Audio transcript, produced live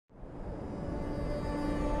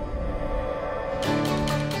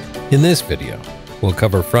In this video, we'll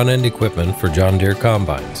cover front-end equipment for John Deere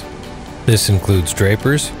combines. This includes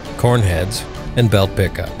drapers, corn heads, and belt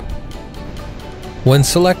pickup. When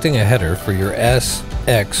selecting a header for your S,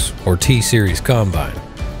 X, or T series combine,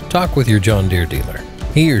 talk with your John Deere dealer.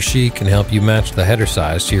 He or she can help you match the header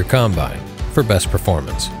size to your combine for best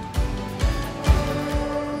performance.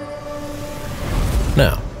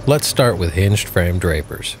 Now, let's start with hinged frame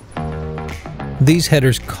drapers. These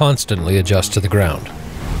headers constantly adjust to the ground,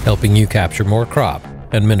 helping you capture more crop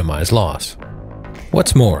and minimize loss.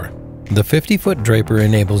 What's more, the 50-foot draper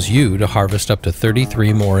enables you to harvest up to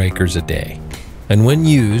 33 more acres a day. And when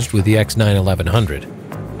used with the X9 1100,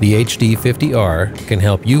 the HD50R can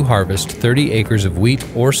help you harvest 30 acres of wheat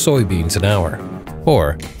or soybeans an hour,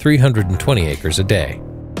 or 320 acres a day.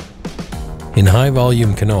 In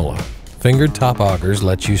high-volume canola, fingered top augers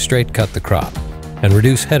let you straight cut the crop and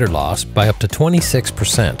reduce header loss by up to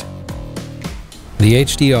 26%. The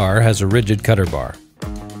HDR has a rigid cutter bar,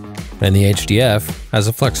 and the HDF has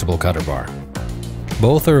a flexible cutter bar.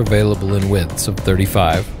 Both are available in widths of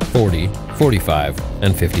 35, 40, 45,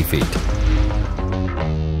 and 50 feet.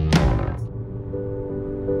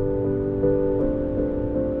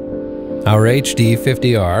 Our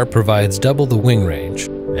HD50R provides double the wing range,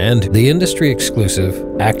 and the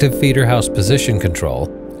industry-exclusive Active Feeder House Position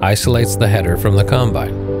Control isolates the header from the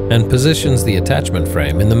combine and positions the attachment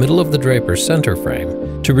frame in the middle of the draper's center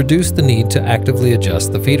frame to reduce the need to actively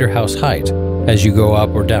adjust the feeder house height as you go up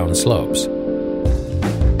or down slopes.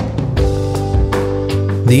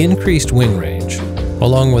 The increased wing range,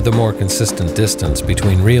 along with a more consistent distance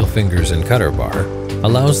between reel fingers and cutter bar,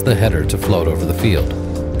 allows the header to float over the field,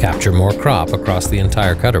 capture more crop across the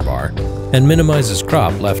entire cutter bar, and minimizes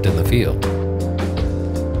crop left in the field.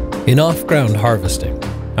 In off-ground harvesting,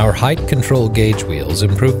 our height control gauge wheels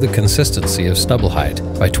improve the consistency of stubble height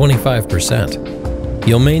by 25%.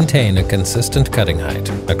 You'll maintain a consistent cutting height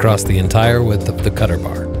across the entire width of the cutter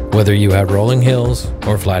bar, whether you have rolling hills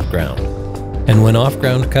or flat ground. And when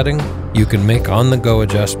off-ground cutting, you can make on-the-go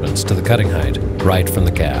adjustments to the cutting height right from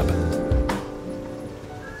the cab.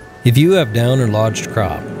 If you have down or lodged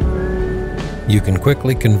crop, you can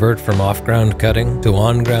quickly convert from off-ground cutting to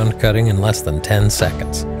on-ground cutting in less than 10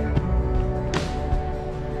 seconds.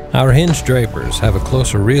 Our hinged drapers have a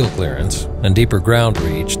closer reel clearance and deeper ground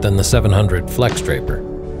reach than the 700 flex draper.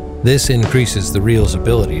 This increases the reel's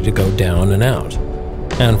ability to go down and out.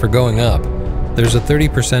 And for going up, there's a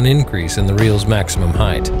 30% increase in the reel's maximum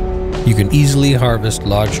height. You can easily harvest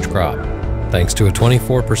lodged crop, thanks to a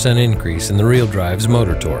 24% increase in the reel drive's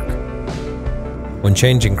motor torque. When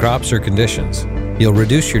changing crops or conditions, you'll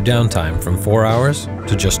reduce your downtime from 4 hours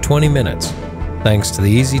to just 20 minutes, thanks to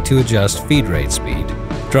the easy-to-adjust feed rate speed,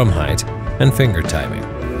 drum height, and finger timing.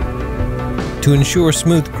 To ensure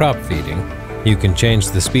smooth crop feeding, you can change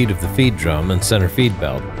the speed of the feed drum and center feed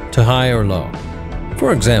belt to high or low.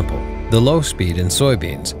 For example, the low speed in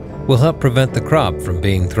soybeans will help prevent the crop from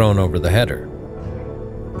being thrown over the header.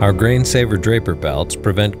 Our grain saver draper belts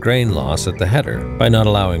prevent grain loss at the header by not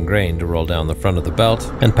allowing grain to roll down the front of the belt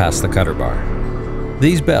and past the cutter bar.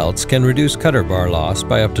 These belts can reduce cutter bar loss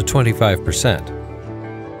by up to 25%.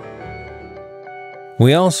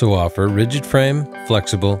 We also offer rigid frame,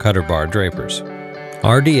 flexible cutter bar drapers.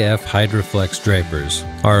 RDF Hydroflex drapers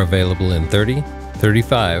are available in 30,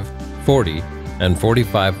 35, 40, and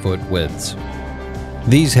 45-foot widths.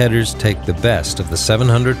 These headers take the best of the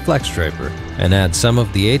 700 flex draper and add some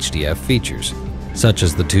of the HDF features, such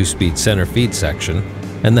as the 2-speed center feed section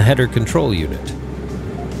and the header control unit.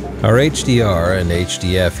 Our HDR and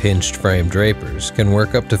HDF hinged frame drapers can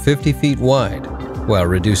work up to 50 feet wide, while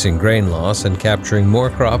reducing grain loss and capturing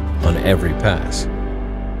more crop on every pass.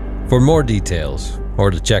 For more details,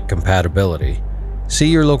 or to check compatibility, see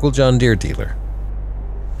your local John Deere dealer.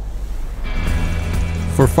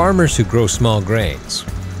 For farmers who grow small grains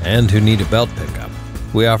and who need a belt pickup,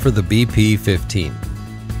 we offer the BP15.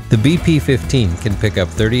 The BP15 can pick up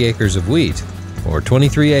 30 acres of wheat or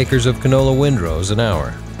 23 acres of canola windrows an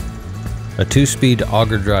hour. A 2-speed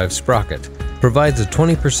auger drive sprocket provides a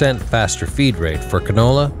 20% faster feed rate for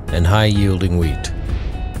canola and high-yielding wheat.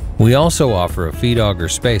 We also offer a feed auger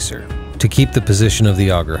spacer to keep the position of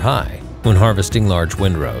the auger high when harvesting large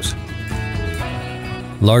windrows.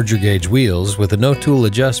 Larger gauge wheels with a no-tool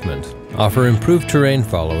adjustment offer improved terrain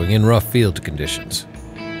following in rough field conditions.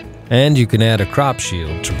 And you can add a crop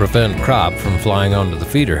shield to prevent crop from flying onto the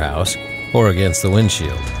feeder house or against the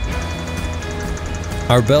windshield.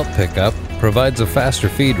 Our belt pickup provides a faster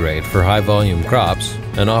feed rate for high-volume crops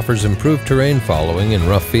and offers improved terrain following in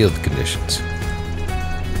rough field conditions.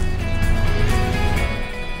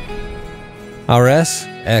 Our S,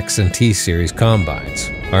 X, and T series combines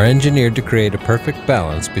are engineered to create a perfect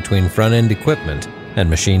balance between front-end equipment and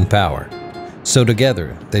machine power. So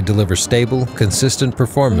together, they deliver stable, consistent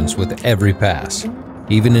performance with every pass,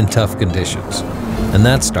 even in tough conditions. And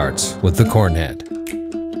that starts with the corn head.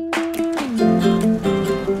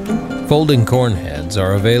 Folding corn heads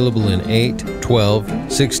are available in 8,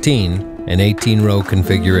 12, 16, and 18-row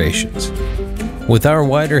configurations. With our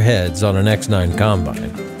wider heads on an X9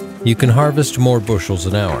 combine, you can harvest more bushels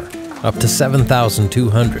an hour, up to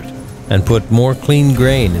 7,200, and put more clean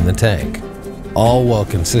grain in the tank, all while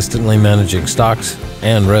consistently managing stalks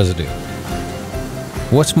and residue.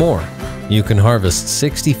 What's more, you can harvest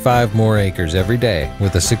 65 more acres every day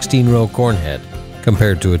with a 16-row corn head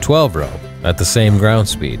compared to a 12-row at the same ground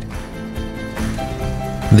speed.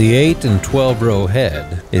 The 8 and 12-row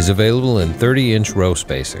head is available in 30-inch row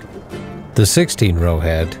spacing. The 16-row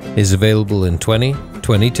head is available in 20,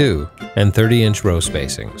 22, and 30-inch row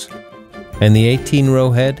spacings. And the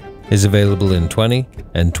 18-row head is available in 20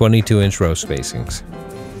 and 22-inch row spacings.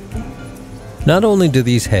 Not only do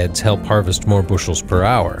these heads help harvest more bushels per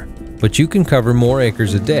hour, but you can cover more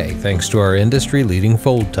acres a day thanks to our industry-leading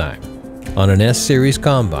fold time. On an S-Series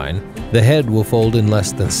combine, the head will fold in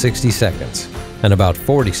less than 60 seconds, and about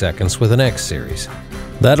 40 seconds with an X-Series.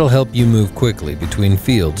 That'll help you move quickly between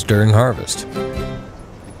fields during harvest.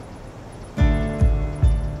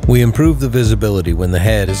 We improve the visibility when the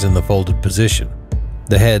head is in the folded position.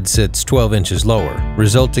 The head sits 12 inches lower,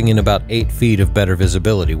 resulting in about 8 feet of better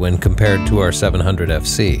visibility when compared to our 700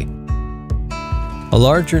 FC. A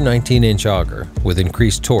larger 19-inch auger with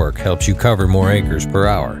increased torque helps you cover more acres per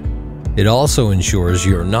hour. It also ensures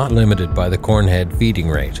you're not limited by the corn head feeding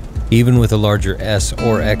rate, even with a larger S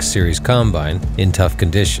or X series combine in tough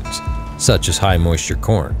conditions, such as high moisture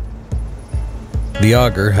corn. The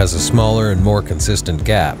auger has a smaller and more consistent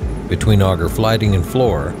gap between auger flighting and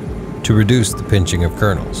floor to reduce the pinching of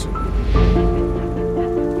kernels.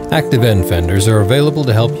 Active end fenders are available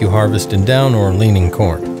to help you harvest in down or leaning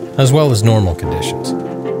corn, as well as normal conditions.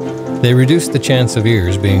 They reduce the chance of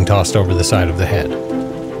ears being tossed over the side of the head.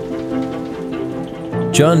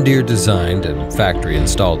 John Deere designed and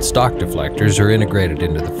factory-installed stock deflectors are integrated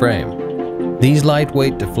into the frame. These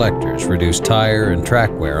lightweight deflectors reduce tire and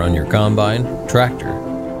track wear on your combine, tractor,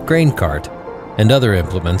 grain cart, and other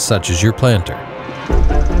implements such as your planter.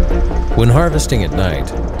 When harvesting at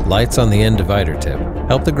night, lights on the end divider tip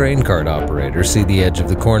help the grain cart operator see the edge of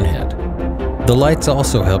the corn head. The lights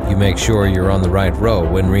also help you make sure you're on the right row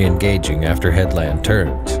when re-engaging after headland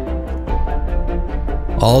turns.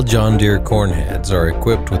 All John Deere corn heads are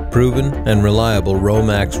equipped with proven and reliable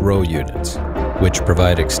Romax row units, which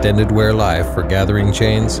provide extended wear life for gathering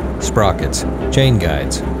chains, sprockets, chain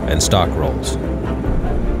guides, and stock rolls.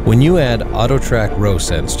 When you add AutoTrack row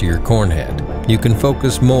sense to your corn head, you can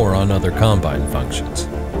focus more on other combine functions,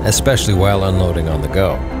 especially while unloading on the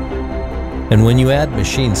go. And when you add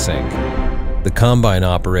machine sync, the combine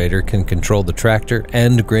operator can control the tractor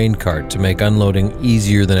and grain cart to make unloading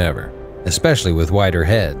easier than ever, especially with wider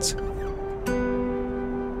heads.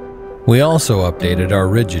 We also updated our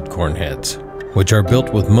rigid corn heads, which are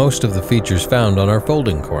built with most of the features found on our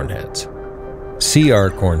folding corn heads. CR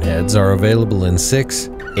corn heads are available in 6,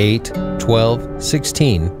 8, 12,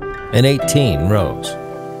 16, and 18 rows.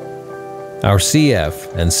 Our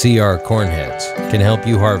CF and CR corn heads can help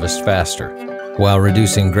you harvest faster while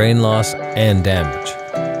reducing grain loss and damage.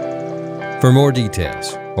 For more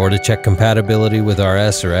details, or to check compatibility with our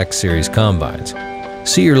S or X series combines,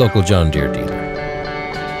 see your local John Deere dealer.